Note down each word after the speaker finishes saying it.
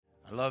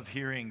I love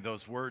hearing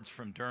those words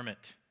from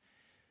Dermot,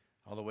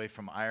 all the way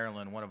from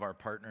Ireland, one of our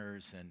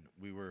partners, and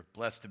we were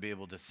blessed to be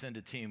able to send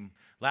a team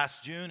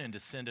last June and to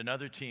send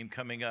another team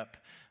coming up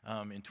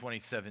in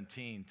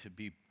 2017 to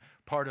be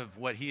part of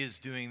what he is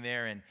doing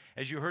there. And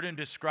as you heard him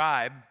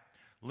describe,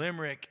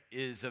 Limerick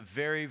is a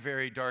very,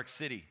 very dark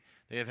city.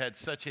 They have had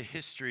such a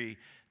history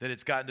that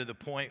it's gotten to the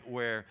point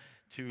where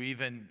to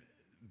even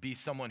be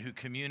someone who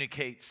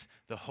communicates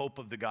the hope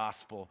of the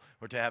gospel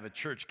or to have a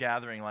church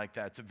gathering like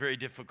that, it's a very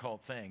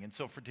difficult thing. And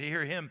so to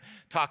hear him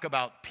talk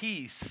about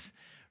peace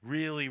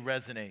really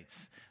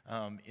resonates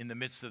in the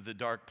midst of the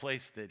dark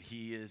place that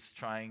he is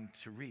trying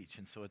to reach.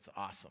 And so it's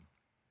awesome.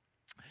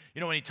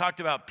 You know, when he talked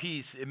about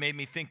peace, it made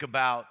me think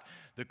about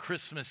the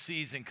Christmas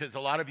season, because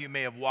a lot of you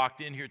may have walked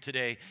in here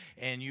today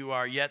and you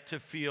are yet to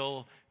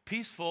feel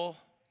peaceful,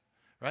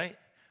 right?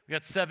 We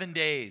got 7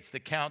 days, the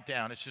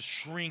countdown. It's just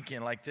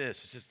shrinking like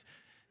this. It's just,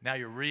 now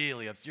you're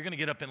really upset. You're going to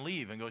get up and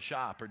leave and go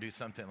shop or do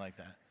something like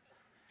that.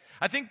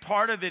 I think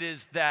part of it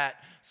is that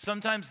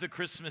sometimes the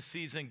Christmas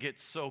season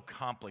gets so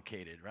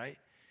complicated, right?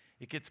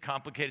 It gets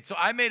complicated. So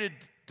I made a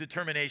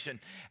determination.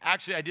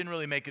 Actually, I didn't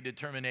really make a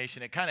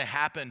determination. It kind of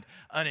happened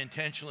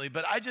unintentionally,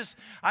 but I've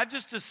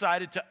just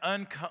decided to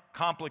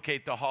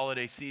uncomplicate the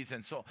holiday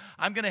season. So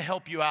I'm going to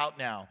help you out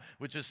now,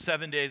 which is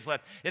 7 days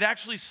left. It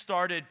actually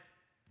started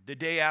the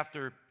day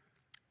after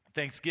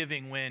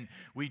Thanksgiving, when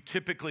we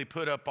typically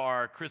put up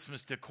our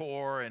Christmas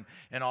decor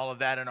and all of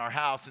that in our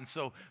house. And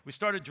so we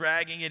started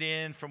dragging it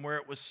in from where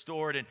it was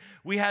stored. And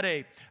we had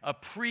a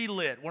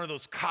pre-lit, one of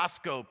those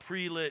Costco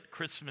pre-lit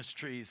Christmas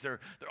trees.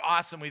 They're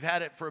awesome. We've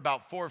had it for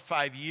about 4 or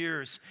 5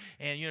 years.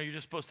 And, you know, you're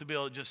just supposed to be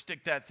able to just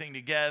stick that thing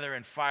together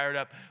and fire it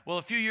up. Well,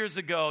 a few years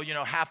ago, you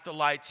know, half the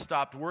lights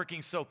stopped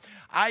working. So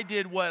I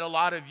did what a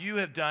lot of you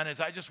have done, is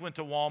I just went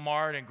to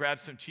Walmart and grabbed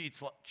some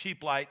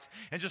cheap lights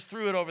and just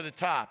threw it over the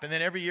top. And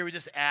then every year we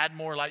just add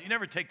more light. You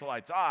never take the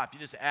lights off. You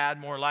just add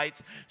more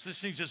lights. So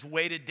this thing's just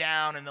weighted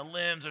down and the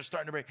limbs are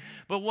starting to break.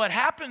 But what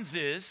happens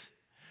is,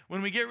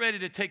 when we get ready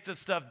to take this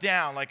stuff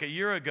down, like a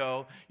year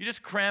ago, you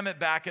just cram it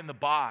back in the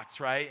box,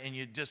 right? And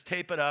you just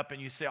tape it up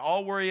and you say,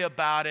 I'll worry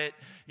about it,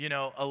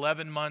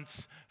 11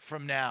 months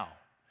from now.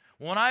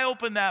 When I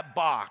opened that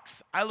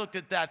box, I looked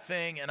at that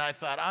thing and I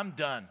thought, I'm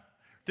done.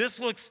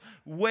 This looks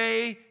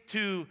way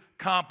too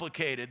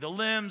complicated. The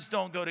limbs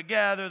don't go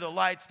together. The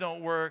lights don't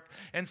work.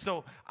 And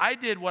so I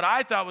did what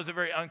I thought was a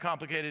very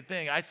uncomplicated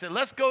thing. I said,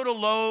 let's go to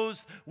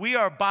Lowe's. We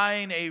are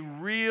buying a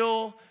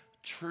real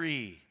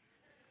tree.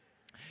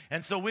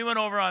 And so we went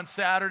over on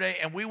Saturday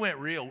and we went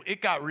real.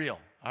 It got real,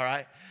 all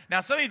right? Now,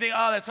 some of you think,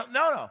 oh, that's something.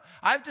 No.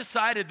 I've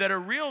decided that a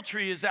real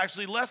tree is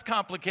actually less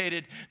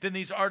complicated than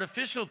these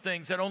artificial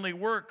things that only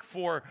work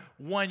for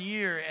 1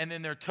 year and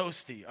then they're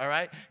toasty, all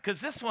right? Because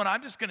this one,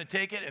 I'm just going to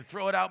take it and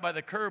throw it out by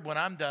the curb when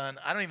I'm done.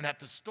 I don't even have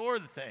to store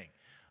the thing.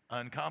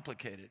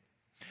 Uncomplicated.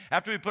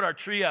 After we put our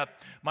tree up,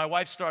 my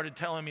wife started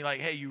telling me,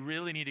 like, hey, you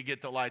really need to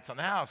get the lights on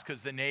the house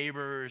because the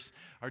neighbors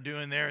are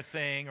doing their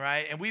thing,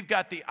 right? And we've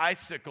got the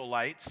icicle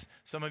lights.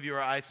 Some of you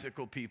are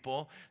icicle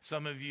people.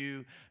 Some of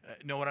you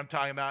know what I'm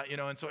talking about,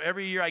 And so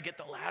every year I get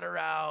the ladder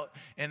out.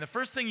 And the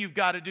first thing you've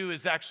got to do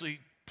is actually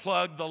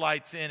plug the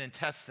lights in and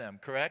test them,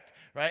 correct?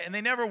 Right? And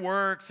they never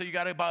work, so you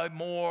got to buy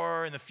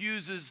more. And the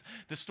fuses,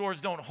 the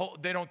stores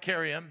they don't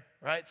carry them.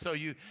 Right? So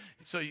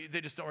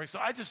they just don't work. So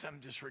I'm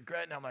just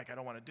regretting. I'm like, I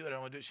don't want to do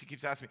it. She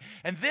keeps asking me.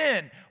 And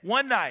then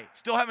one night,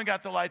 still haven't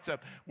got the lights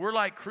up. We're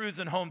like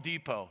cruising Home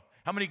Depot.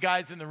 How many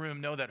guys in the room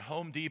know that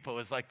Home Depot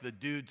is like the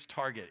dude's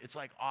Target? It's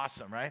like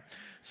awesome, right?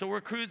 So we're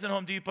cruising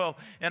Home Depot,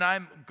 and I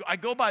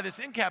go by this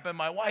end cap, and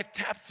my wife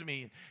taps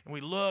me, and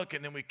we look,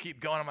 and then we keep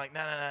going. I'm like, no,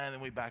 and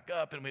then we back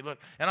up, and we look.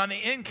 And on the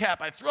end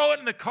cap, I throw it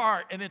in the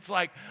cart, and it's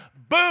like,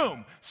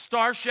 boom,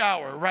 star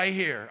shower right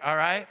here, all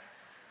right?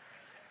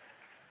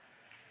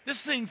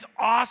 This thing's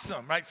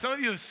awesome, right? Some of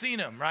you have seen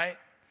them, right?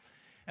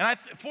 And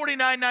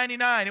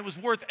 $49.99, it was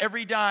worth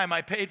every dime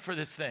I paid for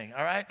this thing,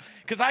 all right?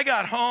 Because I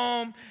got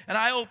home, and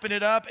I opened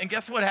it up, and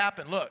guess what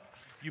happened? Look,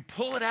 you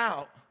pull it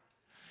out,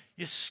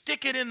 you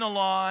stick it in the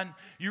lawn,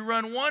 you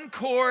run one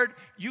cord,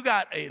 you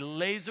got a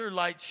laser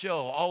light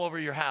show all over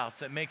your house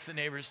that makes the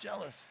neighbors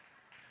jealous,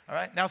 all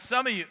right? Now,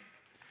 some of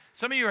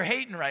you are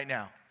hating right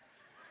now,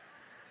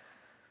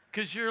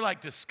 because you're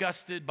like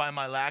disgusted by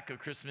my lack of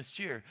Christmas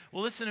cheer.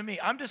 Well, listen to me.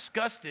 I'm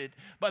disgusted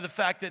by the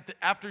fact that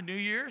after New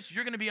Year's,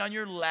 you're going to be on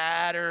your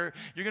ladder.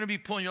 You're going to be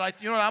pulling your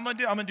lights. You know what I'm going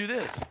to do? I'm going to do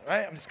this,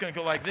 right? I'm just going to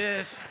go like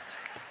this.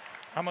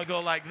 I'm going to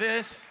go like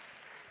this.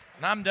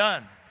 And I'm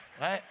done,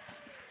 right?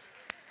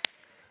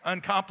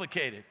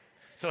 Uncomplicated.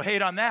 So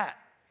hate on that.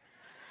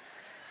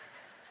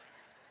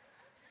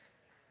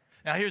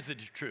 Now, here's the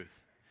truth.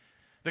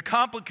 The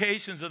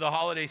complications of the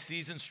holiday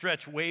season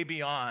stretch way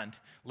beyond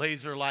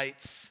laser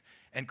lights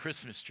and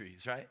Christmas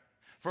trees, right?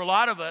 For a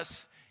lot of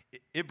us,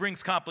 it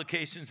brings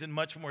complications in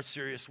much more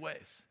serious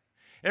ways.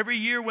 Every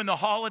year when the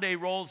holiday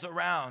rolls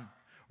around,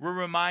 we're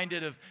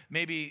reminded of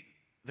maybe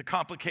the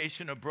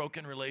complication of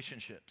broken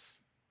relationships,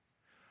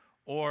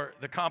 or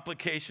the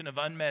complication of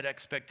unmet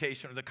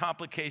expectation, or the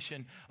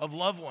complication of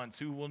loved ones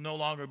who will no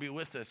longer be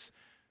with us.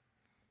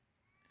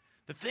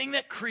 The thing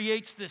that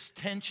creates this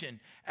tension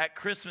at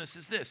Christmas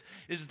is this,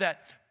 is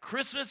that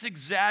Christmas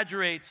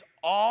exaggerates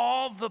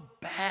all the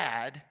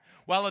bad,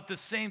 while at the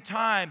same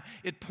time,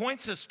 it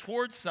points us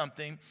towards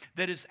something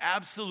that is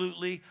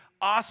absolutely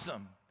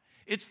awesome.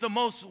 It's the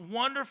most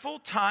wonderful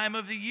time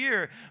of the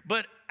year.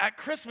 But at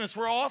Christmas,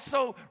 we're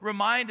also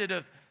reminded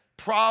of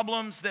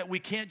problems that we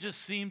can't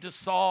just seem to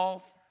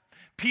solve,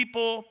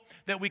 people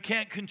that we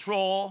can't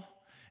control,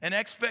 and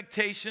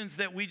expectations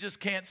that we just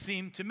can't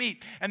seem to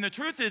meet. And the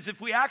truth is, if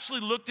we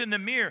actually looked in the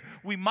mirror,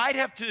 we might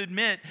have to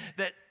admit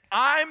that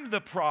I'm the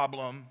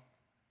problem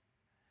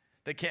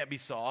that can't be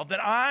solved,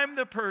 that I'm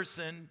the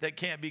person that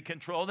can't be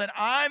controlled, that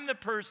I'm the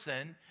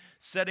person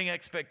setting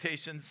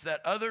expectations that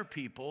other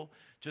people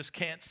just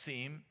can't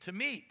seem to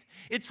meet.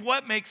 It's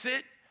what makes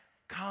it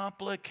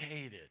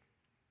complicated.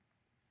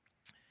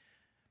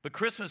 But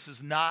Christmas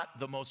is not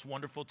the most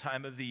wonderful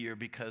time of the year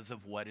because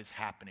of what is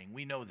happening.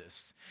 We know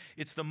this.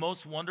 It's the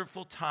most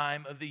wonderful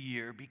time of the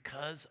year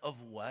because of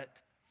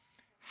what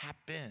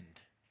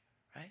happened,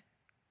 right?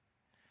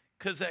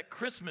 Because at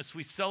Christmas,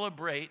 we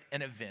celebrate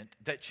an event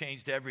that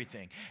changed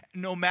everything.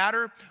 No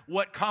matter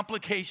what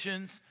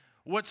complications,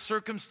 what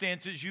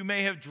circumstances you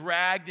may have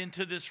dragged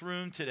into this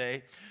room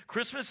today,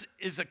 Christmas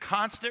is a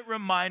constant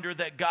reminder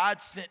that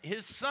God sent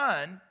his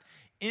Son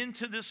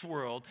into this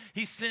world.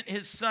 He sent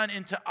his Son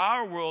into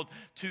our world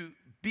to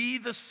be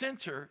the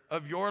center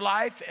of your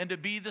life and to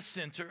be the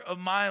center of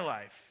my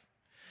life.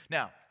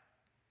 Now,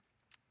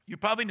 you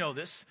probably know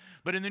this,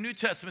 but in the New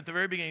Testament, at the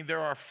very beginning, there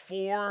are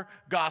 4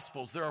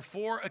 Gospels. There are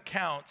 4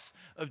 accounts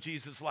of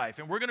Jesus' life.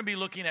 And we're going to be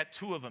looking at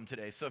 2 of them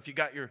today. So if you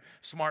got your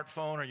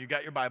smartphone or you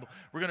got your Bible,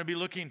 we're going to be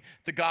looking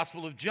at the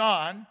Gospel of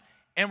John,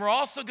 and we're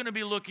also going to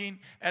be looking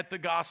at the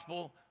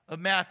Gospel of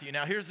Matthew.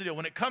 Now, here's the deal.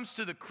 When it comes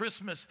to the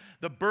Christmas,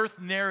 the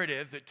birth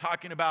narrative, that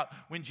talking about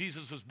when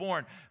Jesus was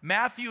born,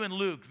 Matthew and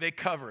Luke, they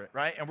cover it,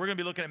 right? And we're going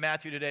to be looking at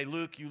Matthew today.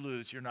 Luke, you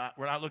lose. We're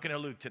not looking at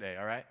Luke today,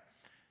 all right?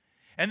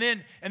 And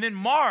then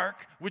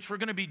Mark, which we're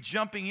going to be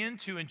jumping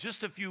into in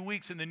just a few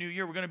weeks in the new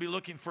year. We're going to be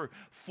looking for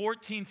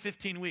 14,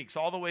 15 weeks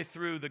all the way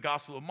through the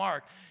Gospel of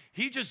Mark.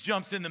 He just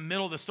jumps in the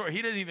middle of the story.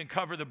 He doesn't even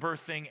cover the birth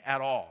thing at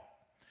all.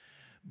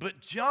 But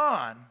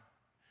John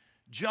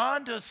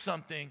does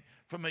something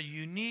from a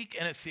unique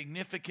and a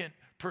significant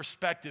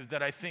perspective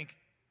that I think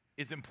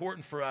is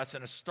important for us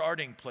and a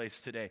starting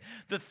place today.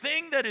 The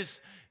thing that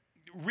is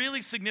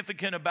really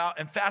significant about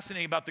and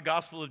fascinating about the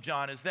Gospel of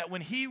John is that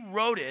when he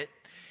wrote it,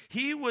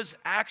 he was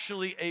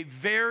actually a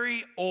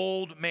very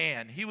old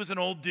man. He was an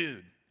old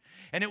dude.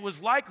 And it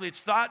was likely,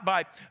 it's thought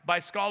by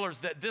scholars,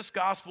 that this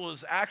gospel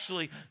is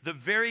actually the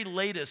very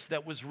latest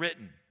that was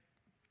written.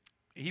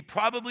 He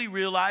probably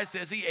realized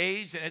as he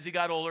aged and as he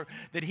got older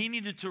that he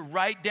needed to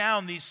write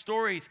down these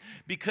stories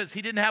because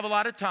he didn't have a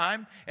lot of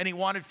time and he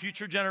wanted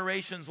future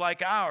generations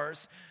like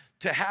ours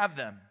to have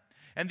them.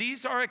 And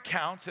these are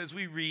accounts, as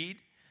we read,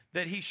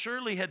 that he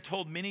surely had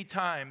told many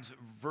times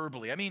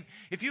verbally. I mean,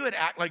 if you had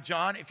act like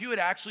John, if you had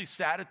actually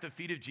sat at the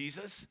feet of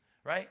Jesus,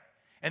 right?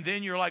 And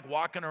then you're like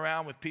walking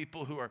around with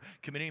people who are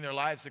committing their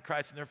lives to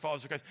Christ and their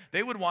followers of Christ.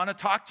 They would want to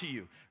talk to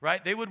you,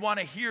 right? They would want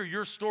to hear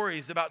your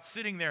stories about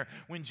sitting there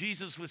when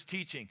Jesus was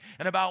teaching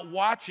and about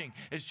watching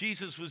as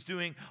Jesus was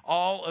doing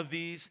all of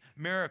these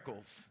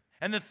miracles.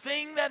 And the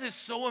thing that is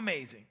so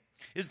amazing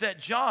is that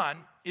John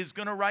is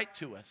going to write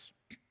to us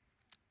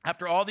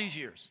after all these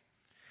years.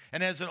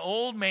 And as an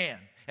old man,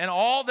 and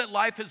all that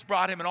life has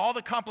brought him, and all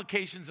the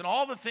complications, and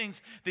all the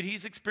things that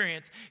he's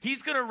experienced,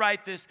 he's going to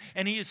write this,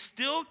 and he is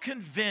still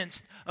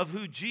convinced of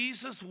who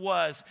Jesus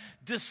was,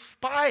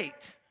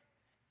 despite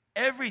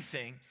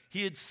everything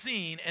he had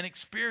seen and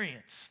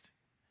experienced.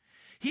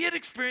 He had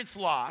experienced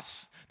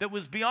loss that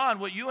was beyond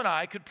what you and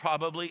I could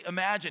probably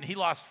imagine. He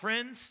lost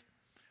friends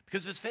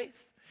because of his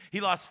faith. He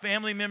lost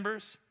family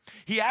members.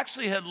 He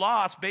actually had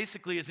lost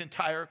basically his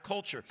entire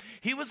culture.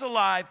 He was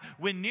alive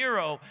when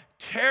Nero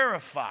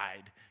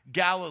terrified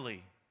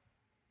Galilee.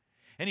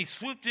 And he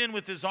swooped in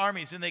with his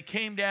armies, and they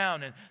came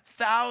down, and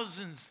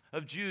thousands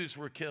of Jews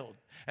were killed.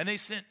 And they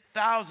sent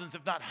thousands,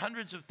 if not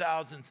hundreds of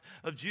thousands,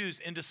 of Jews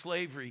into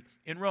slavery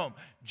in Rome.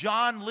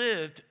 John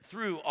lived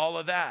through all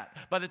of that.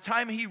 By the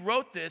time he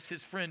wrote this,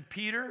 his friend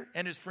Peter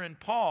and his friend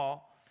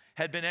Paul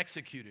had been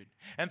executed.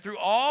 And through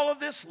all of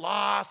this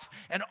loss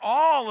and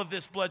all of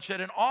this bloodshed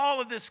and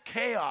all of this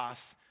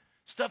chaos,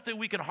 stuff that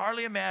we can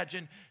hardly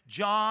imagine,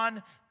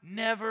 John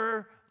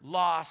never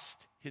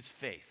lost his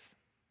faith.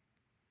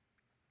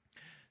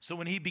 So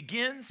when he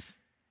begins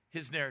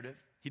his narrative,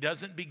 he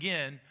doesn't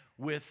begin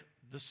with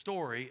the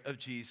story of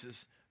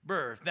Jesus'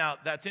 birth. Now,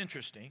 that's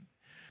interesting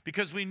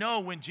because we know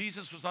when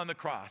Jesus was on the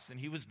cross and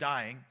he was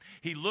dying,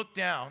 he looked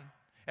down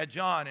at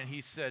John and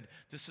he said,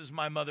 "This is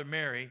my mother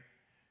Mary.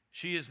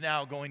 She is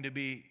now going to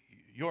be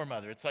your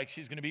mother." It's like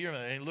she's going to be your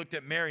mother. And he looked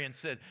at Mary and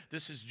said,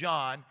 "This is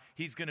John.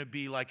 He's going to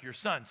be like your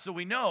son." So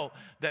we know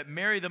that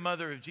Mary, the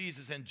mother of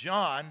Jesus, and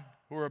John,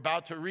 who we're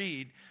about to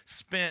read,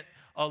 spent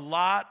a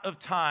lot of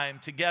time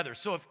together.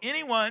 So if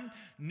anyone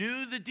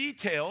knew the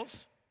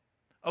details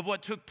of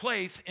what took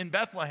place in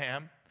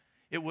Bethlehem,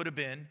 it would have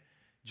been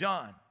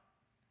John.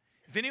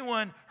 If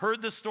anyone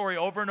heard the story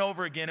over and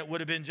over again, it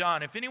would have been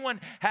John. If anyone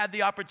had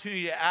the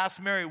opportunity to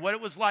ask Mary what it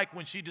was like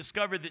when she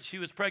discovered that she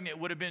was pregnant, it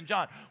would have been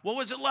John. What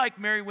was it like,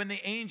 Mary, when the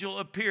angel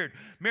appeared?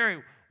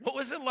 Mary, what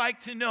was it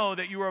like to know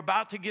that you were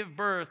about to give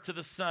birth to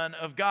the Son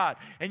of God?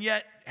 And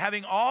yet,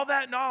 having all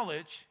that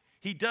knowledge,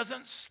 he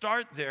doesn't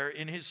start there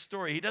in his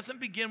story. He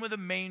doesn't begin with a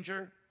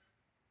manger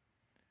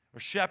or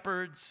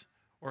shepherds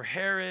or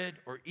Herod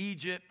or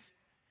Egypt.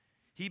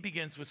 He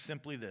begins with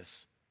simply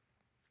this,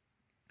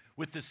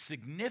 with the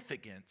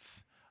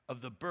significance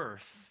of the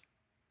birth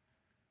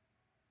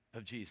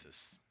of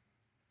Jesus.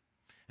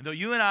 And though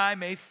you and I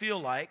may feel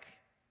like,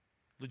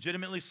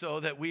 legitimately so,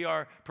 that we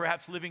are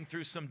perhaps living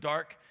through some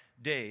dark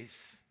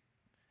days,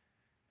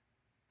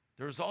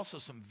 there was also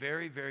some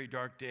very, very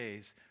dark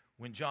days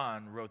when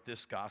John wrote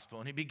this gospel.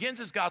 And he begins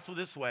his gospel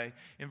this way.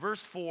 In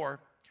verse 4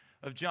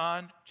 of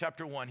John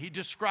chapter 1, he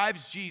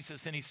describes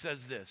Jesus and he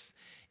says this,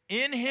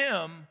 "In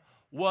him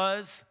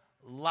was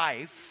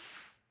life.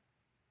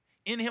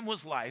 In him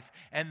was life,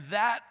 and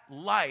that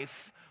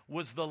life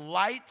was the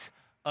light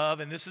of,"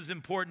 and this is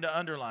important to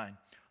underline,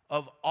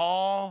 "of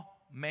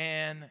all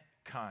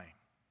mankind."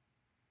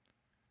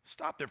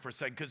 Stop there for a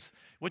second, because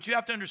what you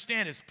have to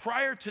understand is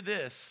prior to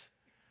this,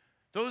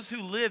 those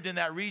who lived in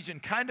that region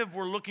kind of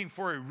were looking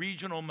for a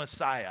regional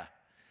Messiah.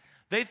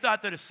 They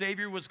thought that a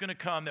Savior was going to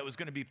come that was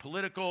going to be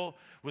political,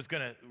 was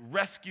going to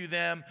rescue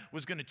them,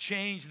 was going to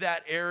change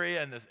that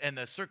area and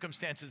the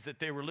circumstances that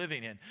they were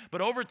living in. But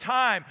over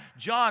time,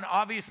 John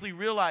obviously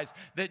realized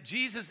that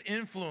Jesus'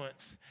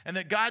 influence and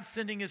that God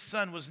sending his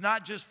Son was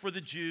not just for the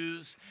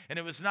Jews, and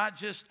it was not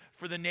just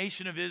for the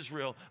nation of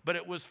Israel, but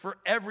it was for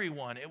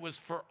everyone. It was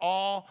for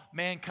all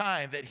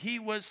mankind, that he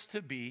was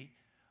to be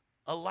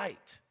a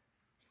light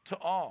to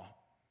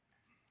all.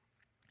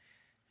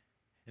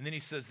 And then he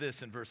says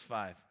this in verse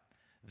 5.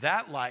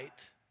 That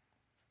light,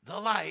 the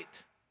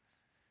light,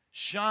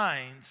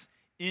 shines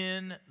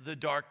in the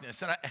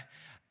darkness. And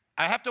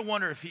I have to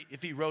wonder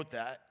if he wrote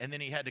that, and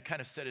then he had to kind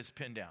of set his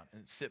pen down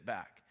and sit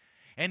back.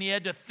 And he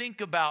had to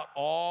think about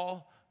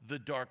all the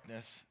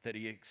darkness that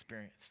he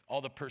experienced,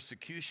 all the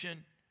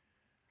persecution,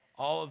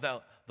 all of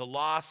the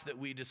loss that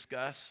we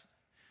discussed.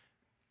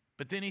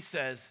 But then he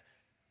says,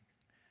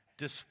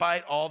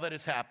 despite all that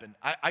has happened,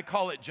 I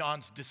call it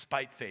John's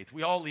despite faith.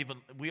 We all need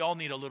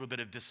a little bit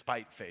of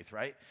despite faith,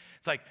 right?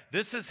 It's like,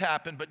 this has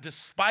happened, but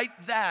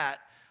despite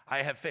that,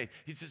 I have faith.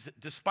 He says,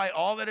 despite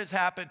all that has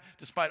happened,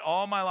 despite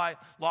all my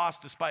loss,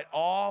 despite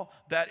all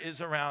that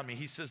is around me,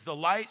 he says, the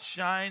light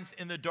shines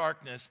in the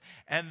darkness,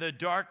 and the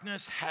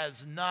darkness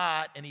has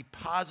not, and he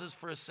pauses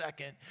for a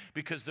second,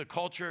 because the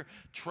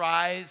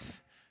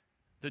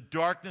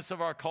darkness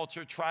of our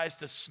culture tries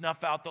to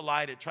snuff out the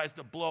light. It tries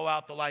to blow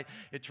out the light.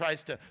 It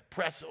tries to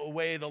press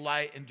away the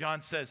light. And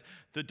John says,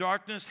 the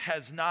darkness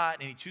has not,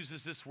 and he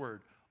chooses this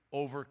word,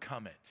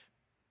 overcome it.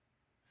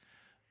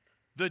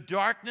 The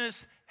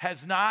darkness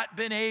has not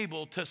been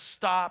able to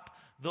stop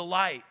the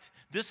light.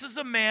 This is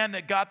a man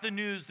that got the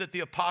news that the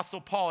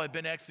Apostle Paul had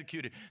been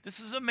executed. This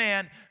is a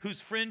man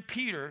whose friend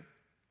Peter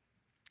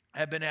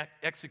had been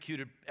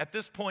executed. At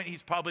this point,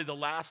 he's probably the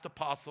last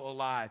apostle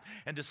alive.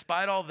 And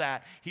despite all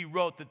that, he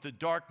wrote that the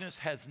darkness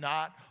has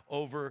not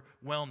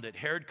overwhelmed it.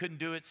 Herod couldn't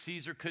do it.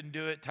 Caesar couldn't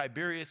do it.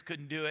 Tiberius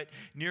couldn't do it.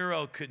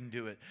 Nero couldn't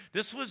do it.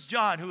 This was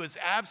John, who is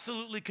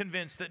absolutely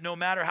convinced that no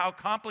matter how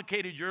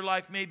complicated your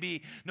life may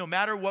be, no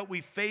matter what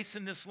we face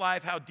in this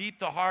life, how deep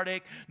the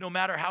heartache, no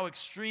matter how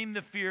extreme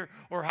the fear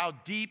or how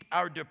deep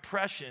our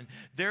depression,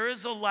 there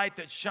is a light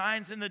that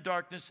shines in the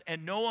darkness,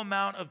 and no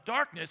amount of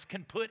darkness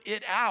can put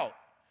it out.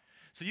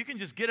 So you can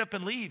just get up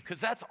and leave, because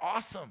that's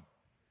awesome.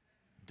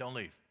 Don't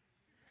leave.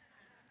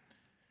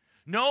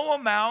 No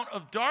amount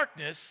of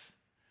darkness,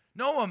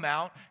 no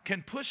amount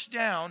can push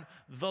down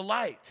the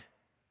light.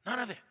 None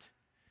of it.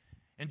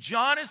 And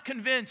John is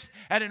convinced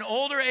at an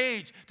older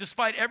age,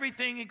 despite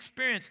everything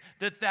experienced,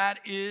 that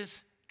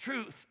is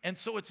truth. And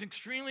so it's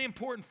extremely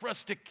important for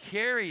us to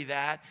carry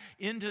that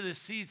into this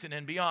season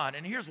and beyond.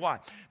 And here's why.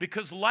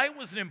 Because light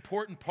was an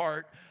important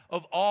part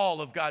of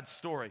all of God's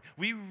story.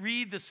 We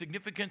read the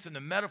significance and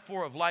the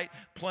metaphor of light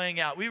playing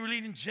out. We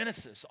read in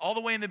Genesis, all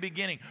the way in the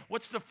beginning.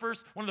 One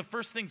of the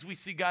first things we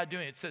see God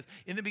doing? It says,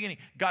 in the beginning,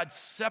 God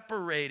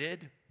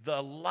separated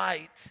the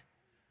light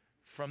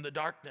from the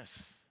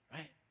darkness,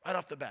 right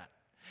off the bat.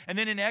 And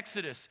then in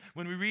Exodus,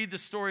 when we read the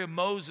story of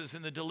Moses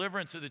and the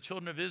deliverance of the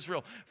children of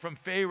Israel from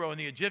Pharaoh and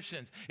the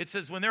Egyptians, it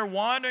says when they're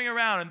wandering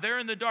around and they're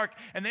in the dark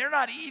and they're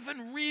not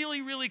even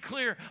really, really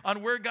clear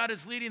on where God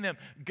is leading them,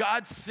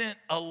 God sent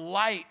a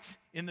light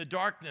in the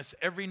darkness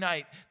every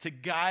night to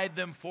guide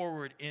them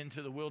forward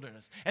into the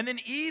wilderness. And then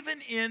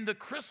even in the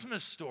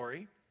Christmas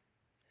story,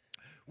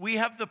 we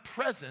have the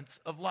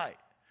presence of light.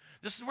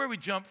 This is where we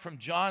jump from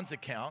John's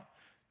account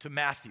to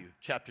Matthew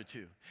chapter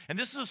 2. And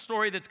this is a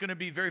story that's going to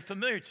be very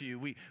familiar to you.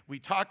 We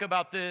talk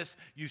about this.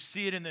 You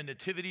see it in the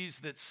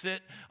nativities that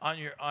sit on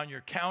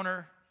your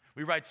counter.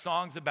 We write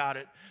songs about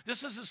it.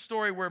 This is a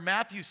story where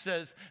Matthew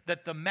says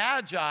that the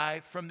Magi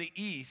from the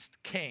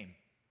east came.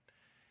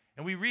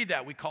 And we read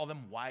that. We call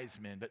them wise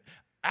men. But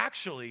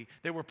actually,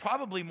 they were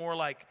probably more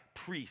like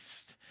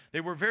priests.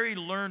 They were very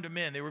learned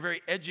men. They were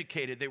very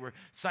educated. They were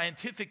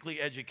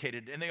scientifically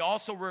educated. And they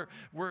also were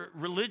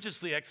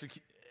religiously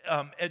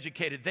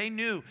educated. They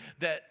knew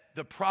that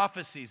the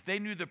prophecies, they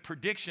knew the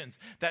predictions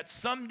that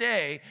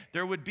someday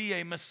there would be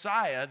a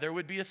Messiah, there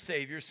would be a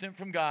Savior sent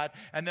from God,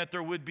 and that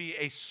there would be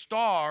a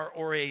star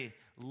or a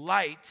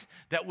light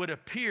that would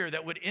appear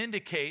that would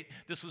indicate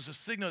this was a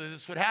signal that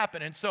this would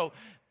happen. And so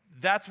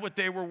that's what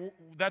they were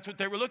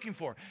looking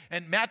for.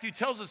 And Matthew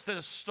tells us that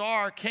a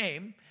star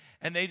came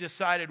and they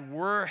decided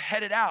we're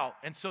headed out.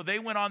 And so they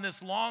went on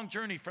this long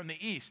journey from the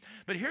east.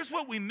 But here's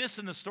what we miss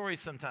in the story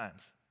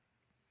sometimes,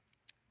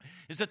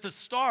 is that the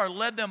star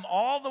led them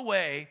all the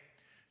way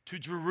to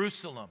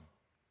Jerusalem.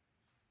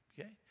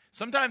 Okay?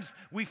 Sometimes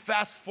we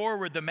fast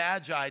forward the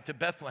Magi to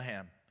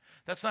Bethlehem.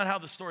 That's not how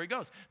the story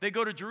goes. They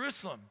go to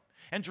Jerusalem.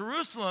 And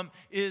Jerusalem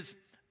is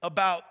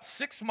about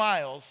 6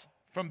 miles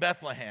from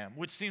Bethlehem,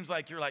 which seems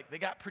like you're like, they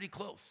got pretty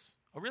close.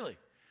 Oh, really?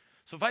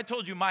 So if I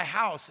told you my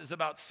house is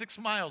about 6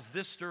 miles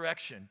this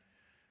direction,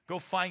 go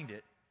find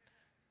it.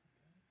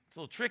 It's a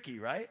little tricky,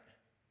 right?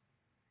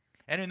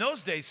 And in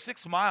those days,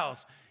 6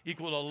 miles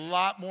equaled a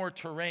lot more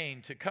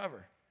terrain to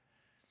cover.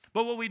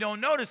 But what we don't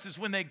notice is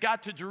when they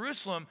got to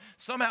Jerusalem,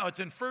 somehow it's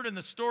inferred in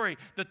the story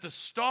that the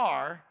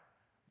star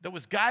that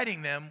was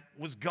guiding them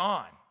was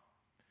gone.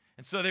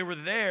 And so they were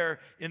there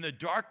in the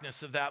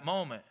darkness of that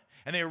moment.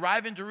 And they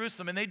arrive in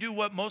Jerusalem and they do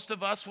what most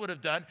of us would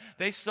have done.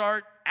 They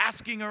start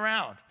asking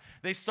around.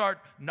 They start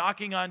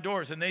knocking on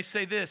doors. And they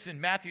say this in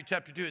Matthew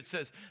chapter 2. It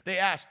says, they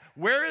asked,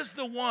 "Where is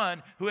the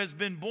one who has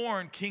been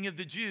born King of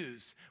the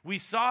Jews? We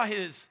saw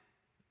his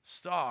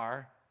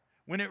star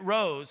when it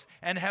rose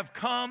and have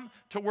come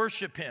to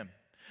worship him."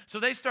 So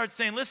they start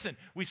saying, listen,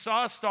 we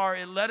saw a star.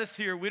 It led us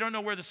here. We don't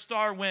know where the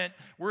star went.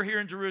 We're here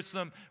in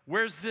Jerusalem.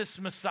 Where's this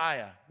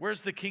Messiah?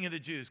 Where's the King of the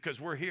Jews? Because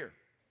we're here.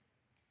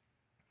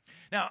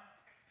 Now,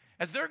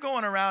 as they're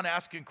going around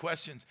asking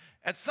questions,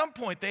 at some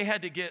point they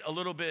had to get a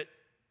little bit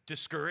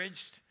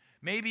discouraged,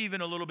 maybe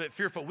even a little bit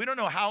fearful. We don't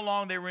know how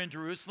long they were in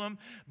Jerusalem,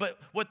 but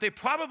what they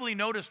probably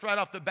noticed right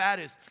off the bat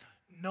is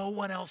no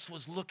one else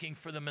was looking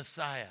for the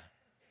Messiah.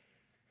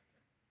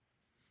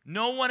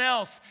 No one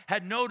else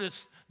had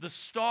noticed the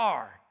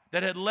star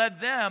that had led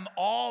them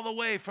all the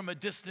way from a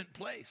distant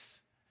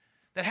place.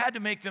 That had to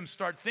make them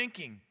start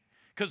thinking.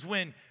 Because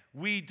when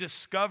we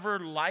discover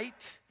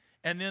light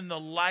and then the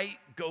light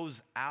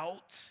goes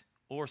out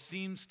or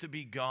seems to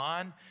be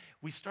gone,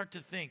 we start to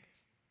think,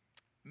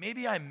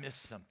 maybe I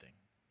missed something.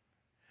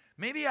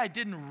 Maybe I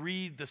didn't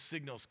read the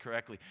signals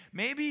correctly.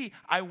 Maybe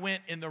I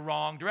went in the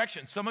wrong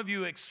direction. Some of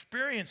you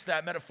experienced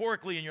that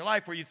metaphorically in your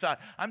life where you thought,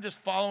 I'm just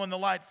following the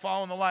light,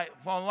 following the light,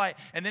 following the light.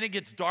 And then it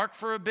gets dark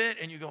for a bit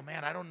and you go,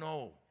 man, I don't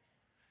know.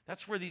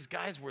 That's where these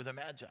guys were, the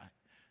Magi.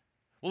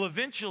 Well,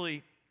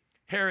 eventually,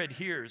 Herod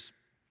hears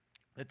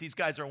that these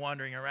guys are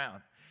wandering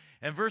around.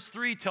 And verse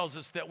 3 tells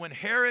us that when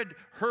Herod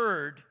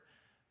heard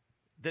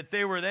that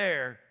they were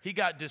there, he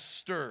got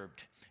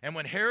disturbed. And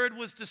when Herod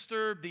was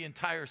disturbed, the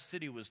entire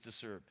city was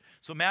disturbed.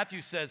 So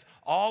Matthew says,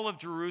 all of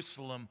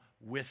Jerusalem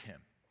with him.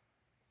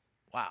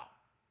 Wow.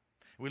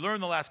 We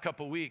learned the last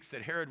couple of weeks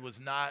that Herod was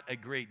not a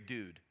great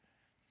dude.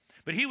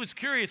 But he was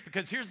curious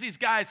because here's these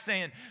guys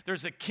saying,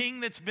 there's a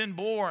king that's been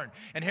born.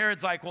 And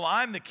Herod's like, well,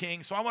 I'm the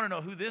king, so I want to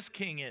know who this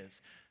king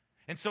is.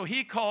 And so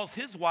he calls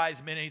his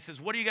wise men and he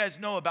says, what do you guys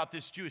know about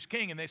this Jewish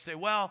king? And they say,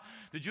 well,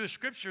 the Jewish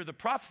scripture, the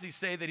prophecies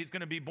say that he's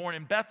going to be born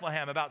in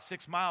Bethlehem, about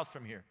 6 miles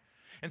from here.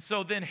 And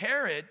so then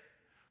Herod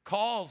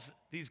calls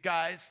these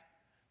guys,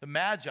 the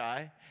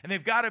Magi, and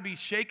they've got to be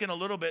shaken a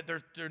little bit.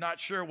 They're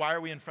not sure, why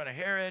are we in front of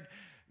Herod?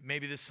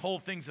 Maybe this whole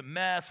thing's a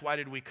mess. Why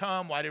did we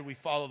come? Why did we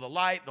follow the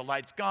light? The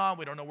light's gone.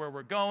 We don't know where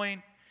we're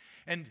going.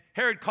 And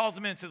Herod calls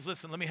them in and says,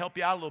 listen, let me help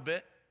you out a little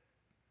bit.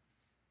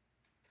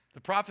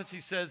 The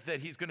prophecy says that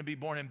he's going to be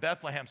born in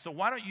Bethlehem. So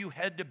why don't you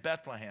head to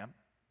Bethlehem?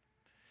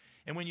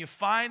 And when you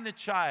find the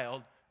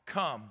child,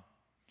 come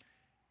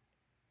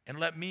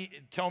and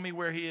tell me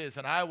where he is,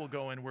 and I will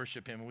go and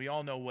worship him. And we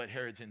all know what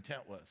Herod's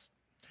intent was.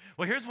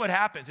 Well, here's what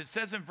happens. It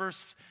says in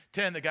verse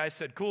 10, the guy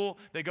said, cool.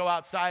 They go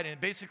outside, and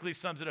it basically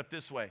sums it up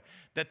this way,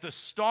 that the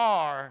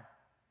star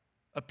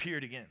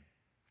appeared again.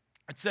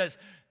 It says,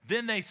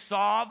 then they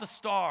saw the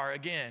star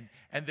again,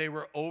 and they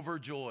were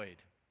overjoyed.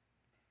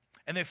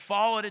 And they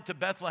followed it to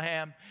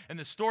Bethlehem. And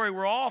the story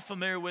we're all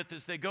familiar with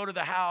is they go to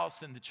the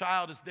house and the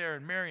child is there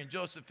and Mary and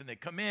Joseph, and they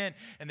come in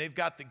and they've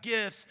got the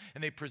gifts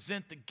and they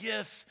present the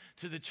gifts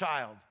to the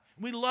child.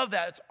 We love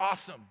that. It's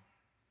awesome.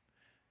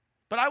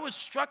 But I was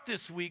struck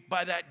this week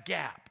by that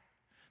gap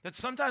that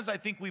sometimes I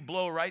think we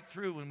blow right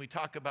through when we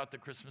talk about the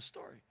Christmas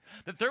story.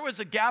 That there was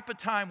a gap of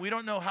time, we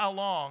don't know how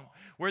long,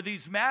 where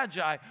these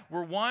Magi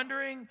were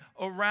wandering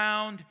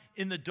around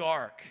in the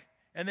dark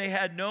and they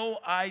had no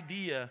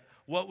idea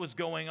what was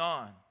going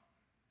on.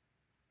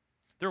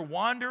 They're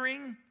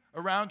wandering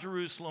around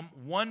Jerusalem,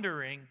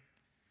 wondering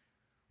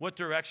what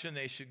direction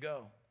they should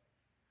go.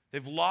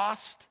 They've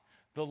lost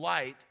the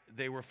light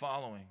they were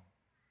following.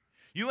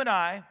 You and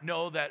I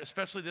know that,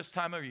 especially this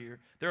time of year,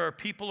 there are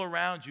people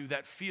around you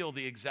that feel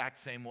the exact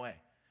same way.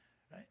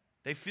 Right?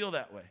 They feel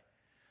that way.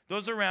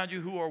 those around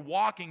you who are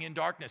walking in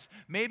darkness.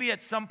 Maybe at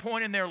some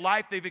point in their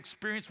life they've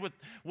experienced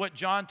what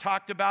John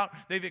talked about.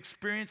 They've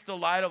experienced the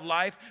light of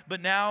life, but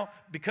now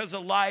because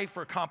of life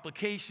or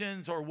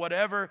complications or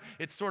whatever,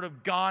 it's sort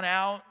of gone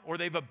out, or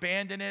they've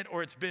abandoned it,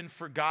 or it's been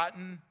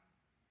forgotten.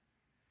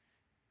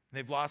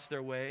 They've lost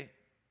their way.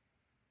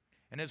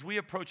 And as we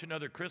approach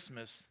another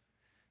Christmas,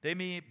 they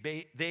may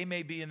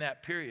be in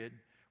that period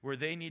where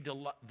they need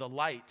the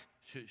light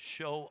to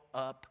show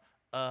up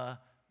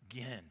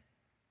again,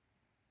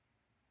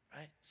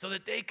 right? So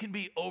that they can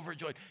be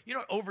overjoyed. You know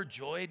what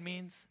overjoyed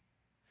means?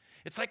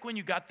 It's like when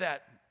you got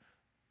that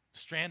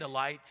strand of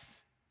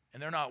lights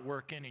and they're not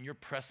working and you're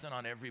pressing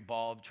on every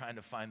bulb trying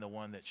to find the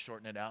one that's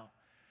shorting it out.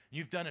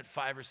 You've done it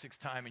 5 or 6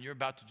 times and you're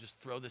about to just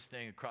throw this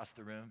thing across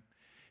the room.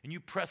 And you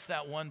press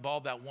that one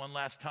bulb that one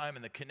last time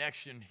and the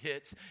connection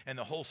hits and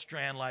the whole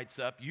strand lights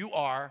up. You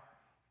are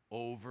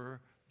overjoyed.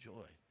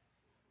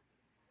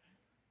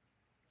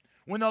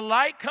 When the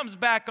light comes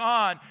back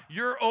on,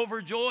 you're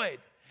overjoyed.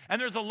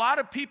 And there's a lot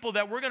of people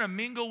that we're going to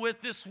mingle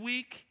with this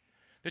week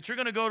that you're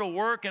going to go to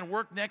work and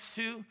work next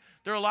to.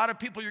 There are a lot of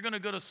people you're going to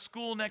go to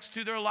school next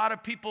to. There are a lot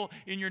of people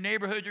in your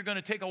neighborhood you're going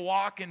to take a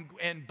walk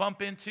and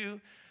bump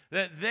into,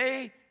 that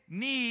they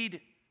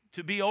need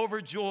to be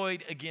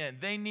overjoyed again.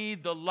 They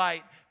need the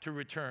light to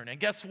return. And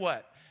guess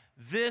what?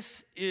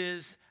 This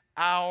is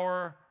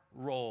our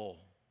role.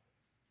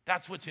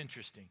 That's what's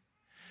interesting.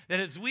 That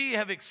as we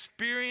have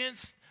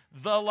experienced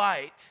the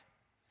light,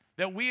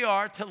 that we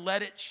are to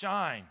let it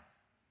shine.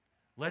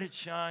 Let it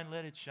shine,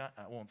 let it shine.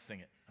 I won't sing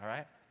it, all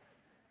right?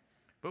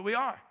 But we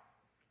are.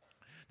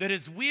 That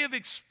as we have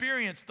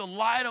experienced the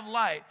light of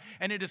light,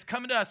 and it has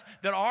come to us,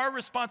 that our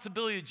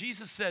responsibility,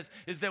 Jesus says,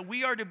 is that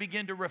we are to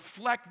begin to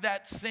reflect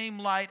that same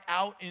light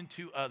out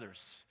into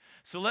others.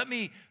 So let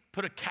me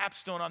put a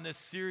capstone on this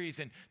series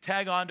and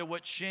tag on to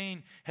what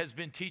Shane has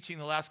been teaching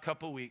the last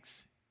couple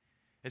weeks.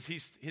 As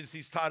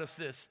he's taught us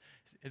this,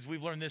 as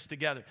we've learned this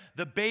together.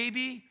 The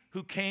baby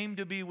who came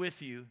to be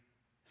with you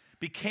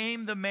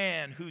became the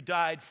man who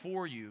died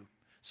for you,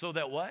 so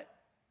that what?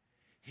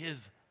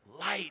 His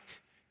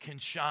light can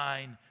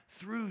shine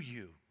through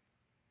you.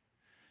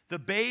 The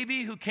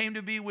baby who came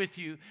to be with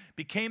you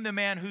became the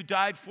man who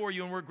died for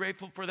you, and we're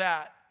grateful for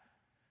that.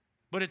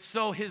 But it's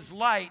so his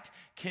light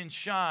can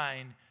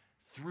shine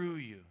through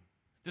you.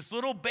 This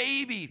little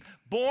baby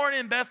born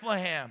in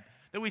Bethlehem,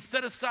 that we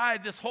set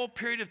aside this whole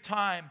period of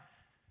time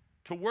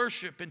to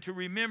worship and to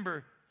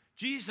remember.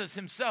 Jesus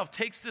himself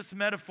takes this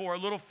metaphor a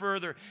little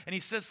further, and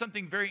he says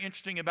something very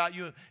interesting about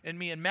you and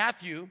me. And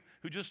Matthew,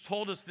 who just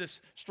told us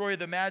this story of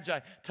the Magi,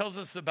 tells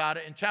us about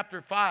it. In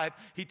chapter 5,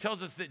 he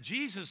tells us that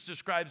Jesus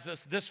describes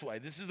us this way.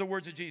 This is the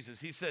words of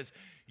Jesus. He says,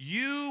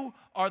 "You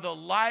are the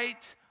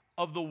light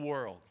of the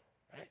world."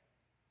 Right?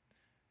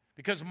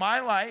 Because my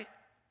light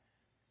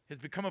has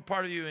become a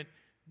part of you, and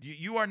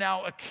you are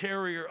now a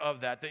carrier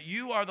of that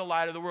you are the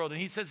light of the world.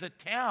 And he says a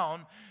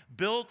town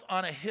built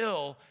on a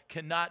hill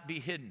cannot be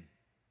hidden.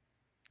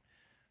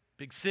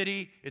 Big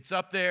city, it's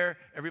up there,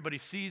 everybody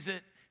sees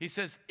it. He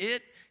says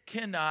it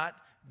cannot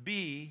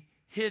be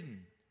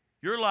hidden.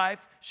 Your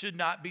life should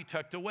not be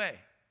tucked away.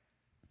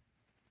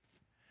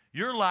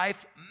 Your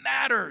life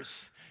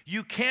matters.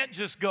 You can't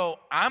just go,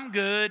 I'm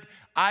good,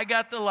 I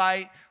got the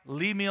light,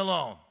 leave me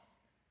alone.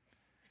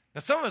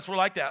 Now some of us were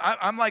like that.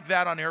 I'm like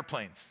that on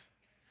airplanes.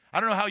 I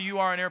don't know how you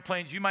are on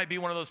airplanes. You might be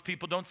one of those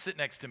people. Don't sit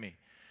next to me.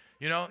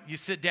 You know, you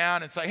sit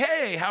down and it's like,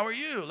 hey, how are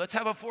you? Let's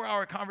have a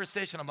 4-hour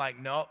conversation. I'm like,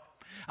 no,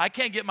 I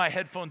can't get my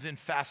headphones in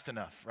fast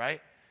enough, right?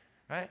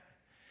 Right?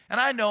 And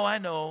I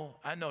know.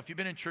 If you've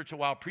been in church a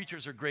while,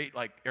 preachers are great,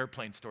 like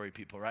airplane story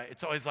people, right?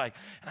 It's always like,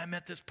 and I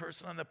met this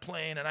person on the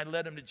plane and I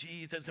led him to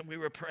Jesus and we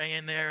were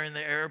praying there in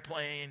the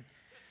airplane.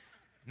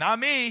 Not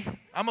me.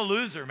 I'm a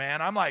loser,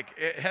 man. I'm like,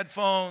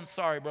 headphones,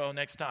 sorry, bro,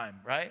 next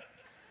time, right?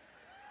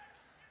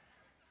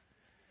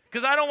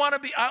 Because I don't want to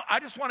be,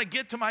 I just want to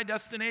get to my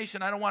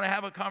destination. I don't want to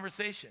have a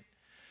conversation.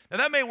 Now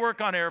that may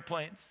work on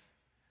airplanes,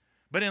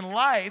 but in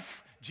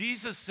life,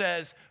 Jesus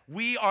says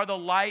we are the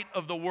light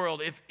of the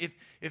world.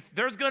 If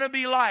there's going to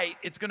be light,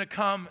 it's going to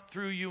come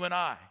through you and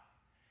I.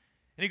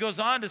 And he goes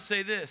on to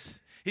say this.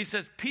 He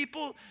says,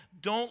 people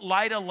don't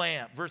light a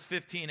lamp, verse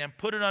 15, and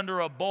put it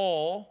under a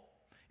bowl.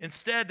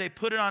 Instead, they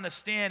put it on a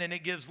stand and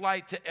it gives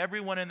light to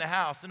everyone in the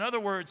house. In other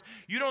words,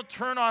 you don't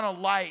turn on a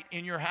light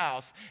in your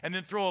house and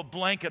then throw a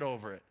blanket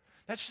over it.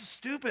 That's just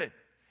stupid.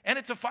 And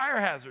it's a fire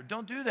hazard.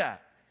 Don't do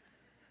that.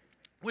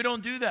 We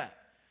don't do that.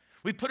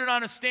 We put it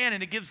on a stand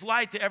and it gives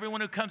light to everyone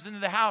who comes into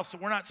the house, so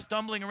we're not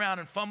stumbling around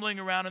and fumbling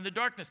around in the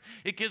darkness.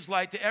 It gives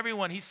light to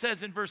everyone. He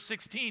says in verse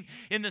 16,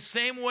 in the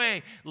same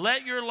way,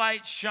 let your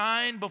light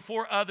shine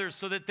before others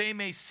so that they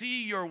may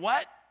see your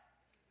what?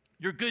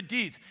 Your good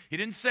deeds. He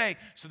didn't say,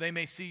 so they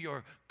may see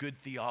your good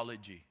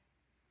theology,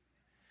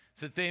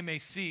 so that they may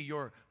see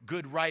your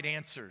good right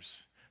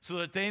answers, so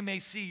that they may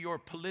see your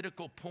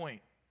political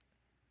point.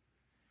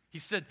 He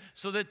said,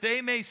 so that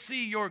they may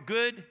see your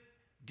good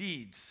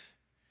deeds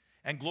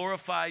and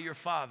glorify your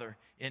Father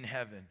in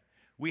heaven.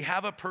 We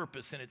have a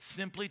purpose, and it's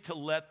simply to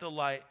let the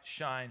light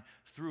shine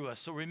through us.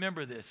 So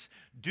remember this.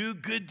 Do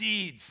good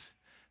deeds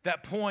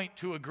that point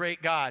to a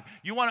great God.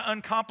 You want to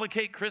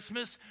uncomplicate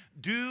Christmas?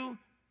 Do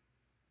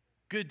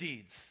good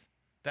deeds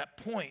that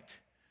point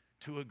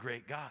to a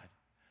great God.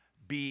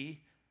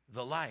 Be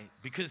the light.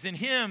 Because in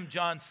him,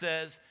 John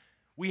says,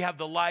 we have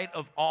the light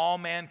of all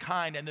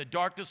mankind, and the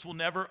darkness will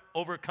never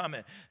overcome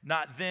it.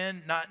 Not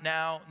then, not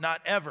now, not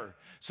ever.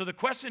 So the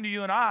question to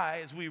you and I,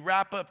 as we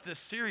wrap up this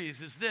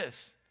series, is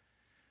this.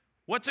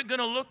 What's it going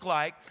to look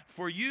like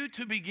for you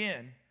to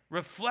begin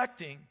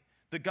reflecting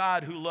the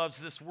God who loves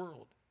this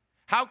world?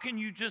 How can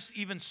you just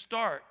even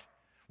start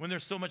when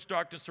there's so much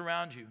darkness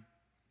around you?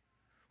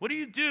 What do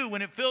you do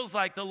when it feels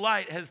like the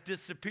light has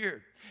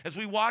disappeared? As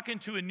we walk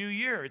into a new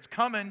year, it's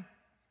coming.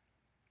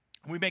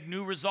 We make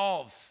new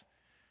resolves.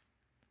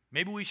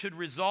 Maybe we should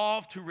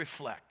resolve to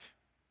reflect.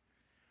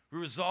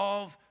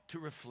 Resolve to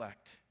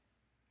reflect,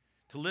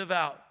 to live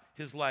out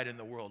his light in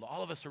the world.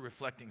 All of us are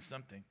reflecting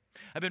something.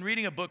 I've been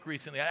reading a book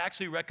recently. I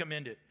actually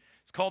recommend it.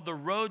 It's called The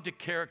Road to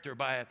Character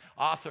by an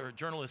author, a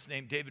journalist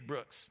named David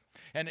Brooks.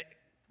 And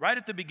right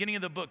at the beginning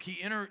of the book, he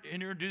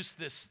introduced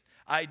this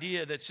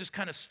idea that's just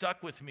kind of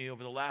stuck with me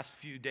over the last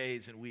few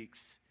days and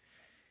weeks.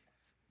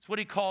 It's what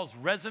he calls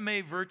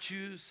resume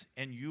virtues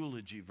and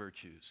eulogy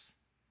virtues.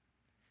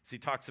 As he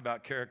talks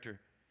about character,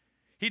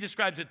 he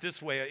describes it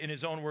this way in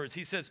his own words.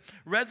 He says,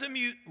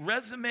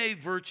 resume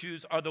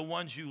virtues are the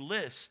ones you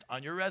list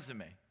on your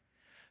resume.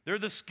 They're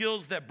the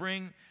skills that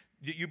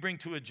you bring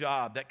to a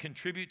job that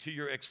contribute to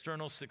your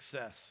external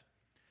success.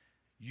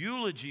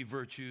 Eulogy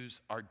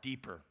virtues are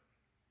deeper.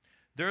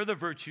 They're the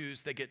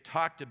virtues that get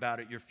talked about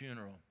at your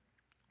funeral,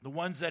 the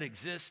ones that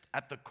exist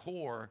at the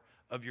core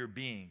of your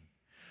being.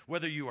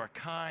 Whether you are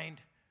kind,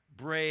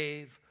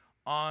 brave,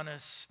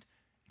 honest,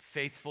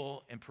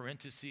 faithful, in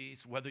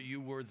parentheses, whether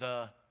you were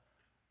the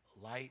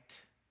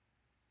light.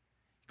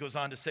 He goes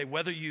on to say,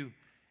 whether you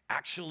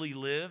actually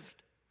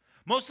lived.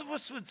 Most of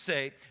us would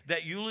say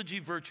that eulogy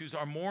virtues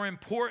are more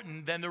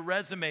important than the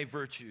resume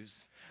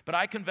virtues. But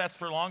I confess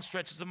for long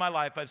stretches of my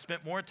life, I've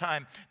spent more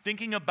time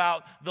thinking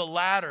about the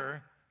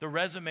latter, the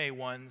resume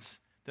ones,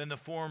 than the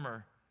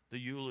former, the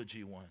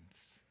eulogy ones.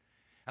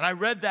 And I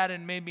read that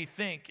and made me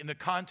think, in the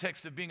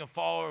context of being a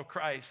follower of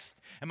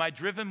Christ, am I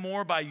driven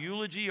more by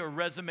eulogy or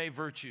resume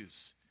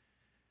virtues?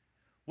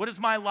 What is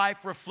my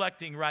life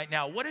reflecting right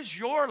now? What is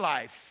your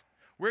life?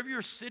 Wherever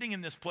you're sitting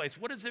in this place,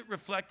 what is it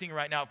reflecting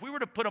right now? If we were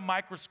to put a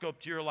microscope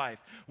to your life,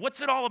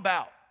 what's it all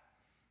about?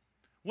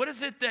 What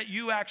is it that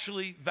you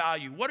actually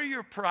value? What are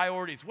your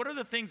priorities? What are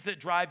the things that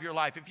drive your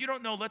life? If you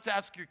don't know, let's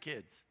ask your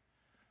kids.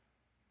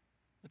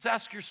 Let's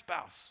ask your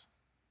spouse.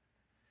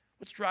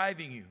 What's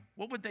driving you?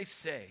 What would they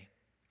say?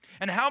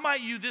 And how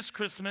might you this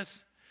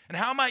Christmas and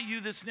how might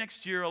you this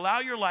next year allow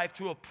your life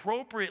to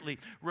appropriately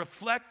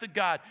reflect the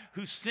God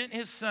who sent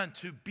his son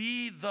to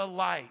be the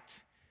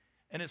light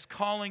and is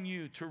calling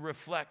you to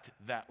reflect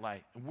that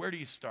light? And where do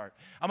you start?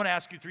 I'm going to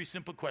ask you 3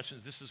 simple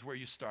questions. This is where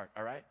you start,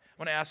 all right? I'm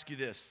going to ask you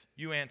this.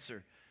 You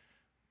answer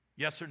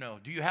yes or no.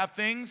 Do you have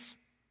things?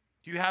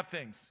 Do you have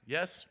things?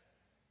 Yes?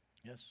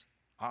 Yes.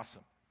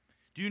 Awesome.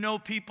 Do you know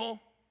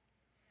people?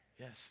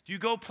 Yes. Do you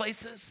go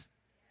places?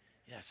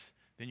 Yes.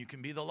 Then you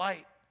can be the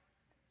light.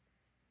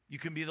 You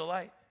can be the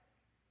light.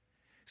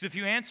 So if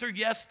you answer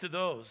yes to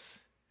those,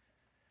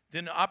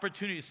 then the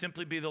opportunity to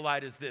simply be the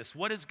light is this.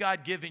 What has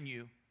God given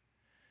you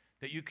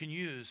that you can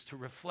use to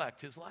reflect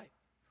his light?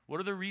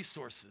 What are the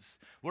resources?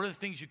 What are the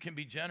things you can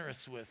be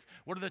generous with?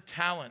 What are the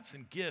talents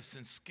and gifts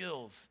and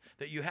skills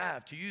that you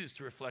have to use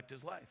to reflect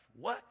his life?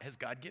 What has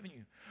God given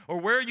you? Or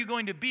where are you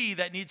going to be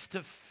that needs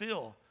to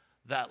fill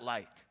that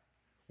light?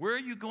 Where are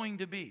you going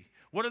to be?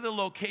 What are the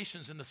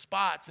locations and the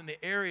spots and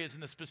the areas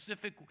and the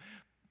specific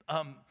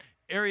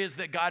areas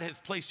that God has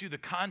placed you, the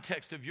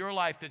context of your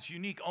life that's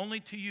unique only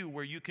to you,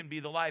 where you can be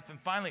the life? And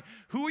finally,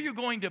 who are you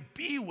going to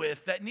be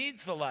with that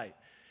needs the light?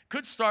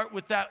 Could start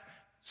with that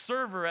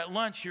server at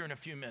lunch here in a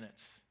few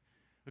minutes.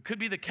 It could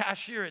be the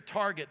cashier at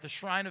Target, the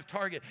shrine of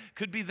Target.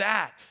 Could be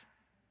that,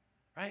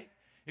 right?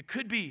 It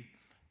could be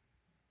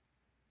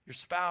your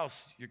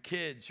spouse, your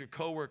kids, your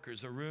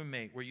coworkers, a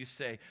roommate, where you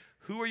say,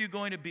 who are you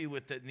going to be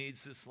with that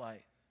needs this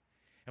light?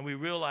 And we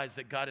realize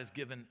that God has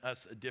given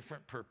us a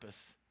different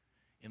purpose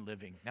in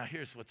living. Now,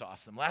 here's what's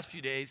awesome. Last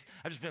few days,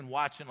 I've just been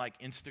watching like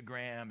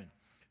Instagram and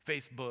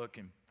Facebook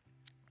and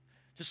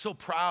just so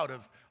proud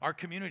of our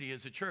community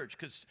as a church,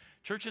 because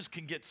churches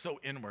can get so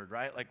inward,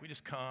 right? Like we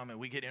just come and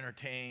we get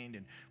entertained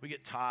and we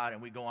get taught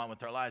and we go on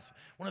with our lives.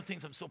 One of the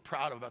things I'm so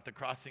proud of about the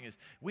Crossing is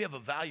we have a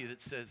value that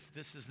says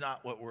this is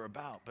not what we're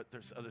about, but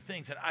there's other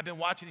things. And I've been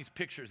watching these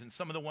pictures and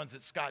some of the ones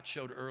that Scott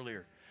showed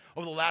earlier.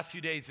 Over the last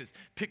few days, as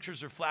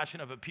pictures are flashing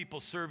of people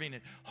serving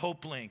at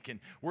Hope Link and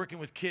working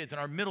with kids,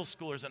 and our middle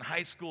schoolers and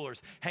high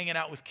schoolers hanging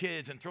out with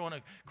kids and throwing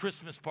a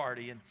Christmas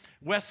party, and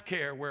West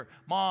Care, where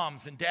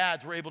moms and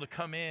dads were able to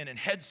come in, and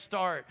Head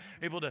Start,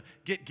 able to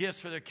get gifts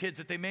for their kids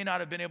that they may not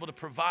have been able to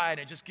provide,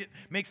 and just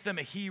makes them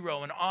a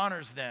hero and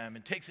honors them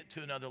and takes it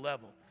to another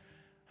level.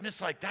 I'm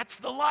just like, that's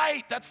the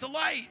light. That's the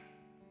light.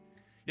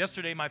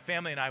 Yesterday, my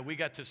family and I, we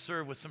got to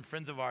serve with some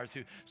friends of ours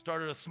who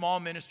started a small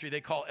ministry they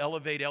call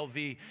Elevate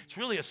LV. It's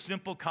really a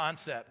simple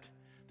concept.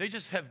 They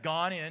just have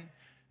gone in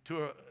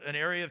to an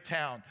area of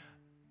town,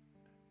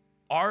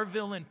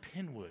 Arville and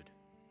Pinwood,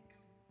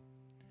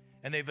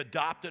 and they've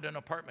adopted an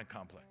apartment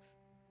complex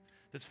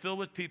that's filled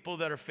with people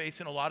that are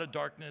facing a lot of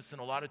darkness and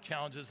a lot of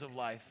challenges of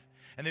life.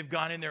 And they've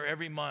gone in there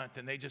every month,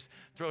 and they just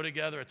throw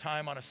together a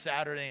time on a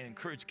Saturday and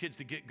encourage kids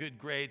to get good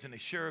grades, and they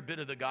share a bit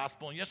of the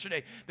gospel. And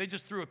yesterday, they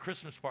just threw a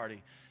Christmas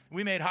party.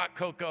 We made hot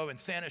cocoa, and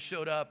Santa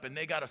showed up, and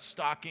they got a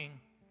stocking,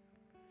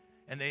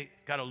 and they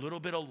got a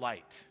little bit of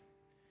light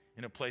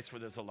in a place where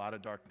there's a lot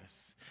of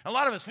darkness. A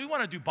lot of us, we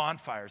want to do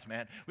bonfires,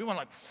 man. We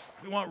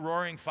want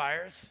roaring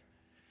fires.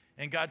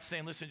 And God's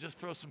saying, listen, just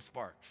throw some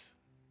sparks.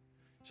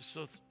 Just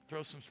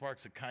throw some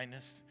sparks of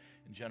kindness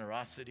and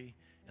generosity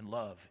and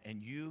love,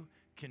 and you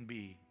can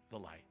be the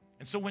light.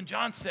 And so when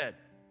John said,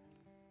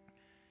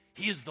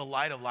 he is the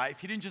light of life,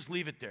 he didn't just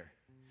leave it there.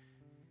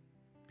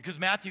 Because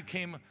Matthew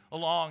came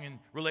along and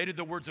related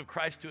the words of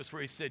Christ to us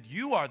where he said,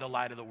 you are the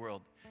light of the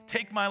world.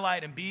 Take my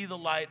light and be the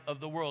light of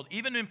the world.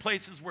 Even in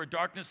places where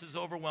darkness is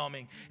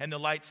overwhelming and the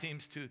light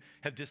seems to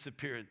have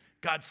disappeared.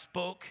 God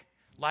spoke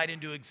light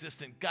into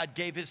existence. God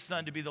gave his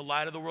son to be the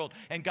light of the world.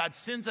 And God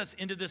sends us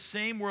into the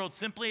same world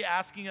simply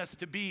asking us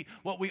to be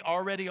what we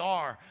already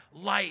are.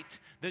 Light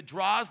that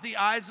draws the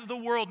eyes of the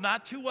world,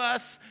 not to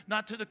us,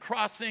 not to the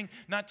crossing,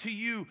 not to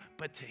you,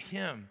 but to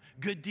him.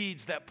 Good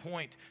deeds that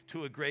point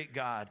to a great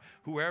God.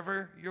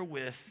 Whoever you're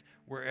with,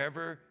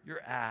 wherever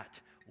you're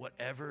at,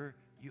 whatever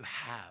you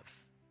have,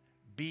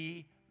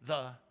 be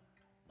the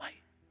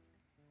light.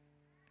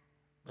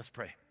 Let's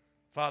pray.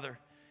 Father,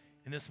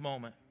 in this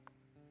moment,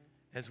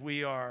 as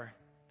we are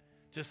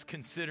just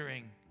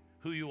considering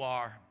who you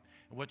are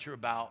and what you're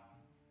about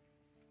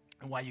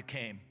and why you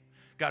came,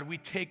 God, we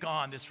take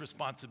on this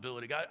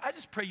responsibility. God, I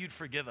just pray you'd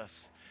forgive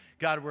us,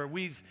 God, where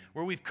we've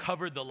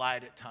covered the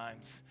light at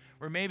times,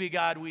 where maybe,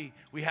 God, we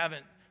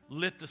haven't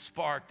lit the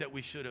spark that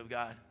we should have,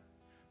 God.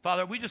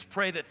 Father, we just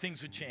pray that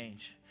things would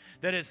change.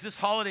 That as this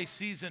holiday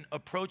season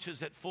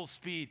approaches at full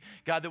speed,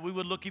 God, that we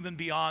would look even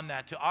beyond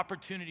that to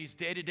opportunities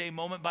day to day,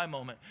 moment by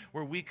moment,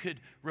 where we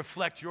could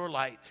reflect your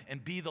light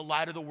and be the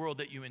light of the world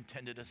that you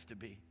intended us to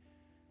be.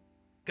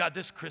 God,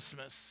 this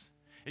Christmas,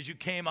 as you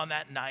came on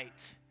that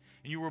night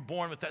and you were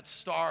born with that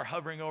star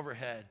hovering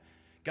overhead,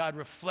 God,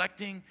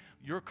 reflecting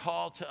your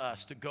call to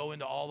us to go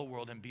into all the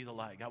world and be the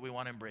light. God, we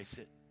want to embrace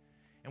it,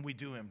 and we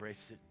do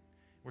embrace it.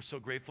 We're so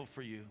grateful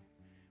for you.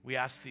 We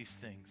ask these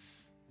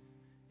things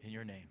in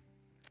your name.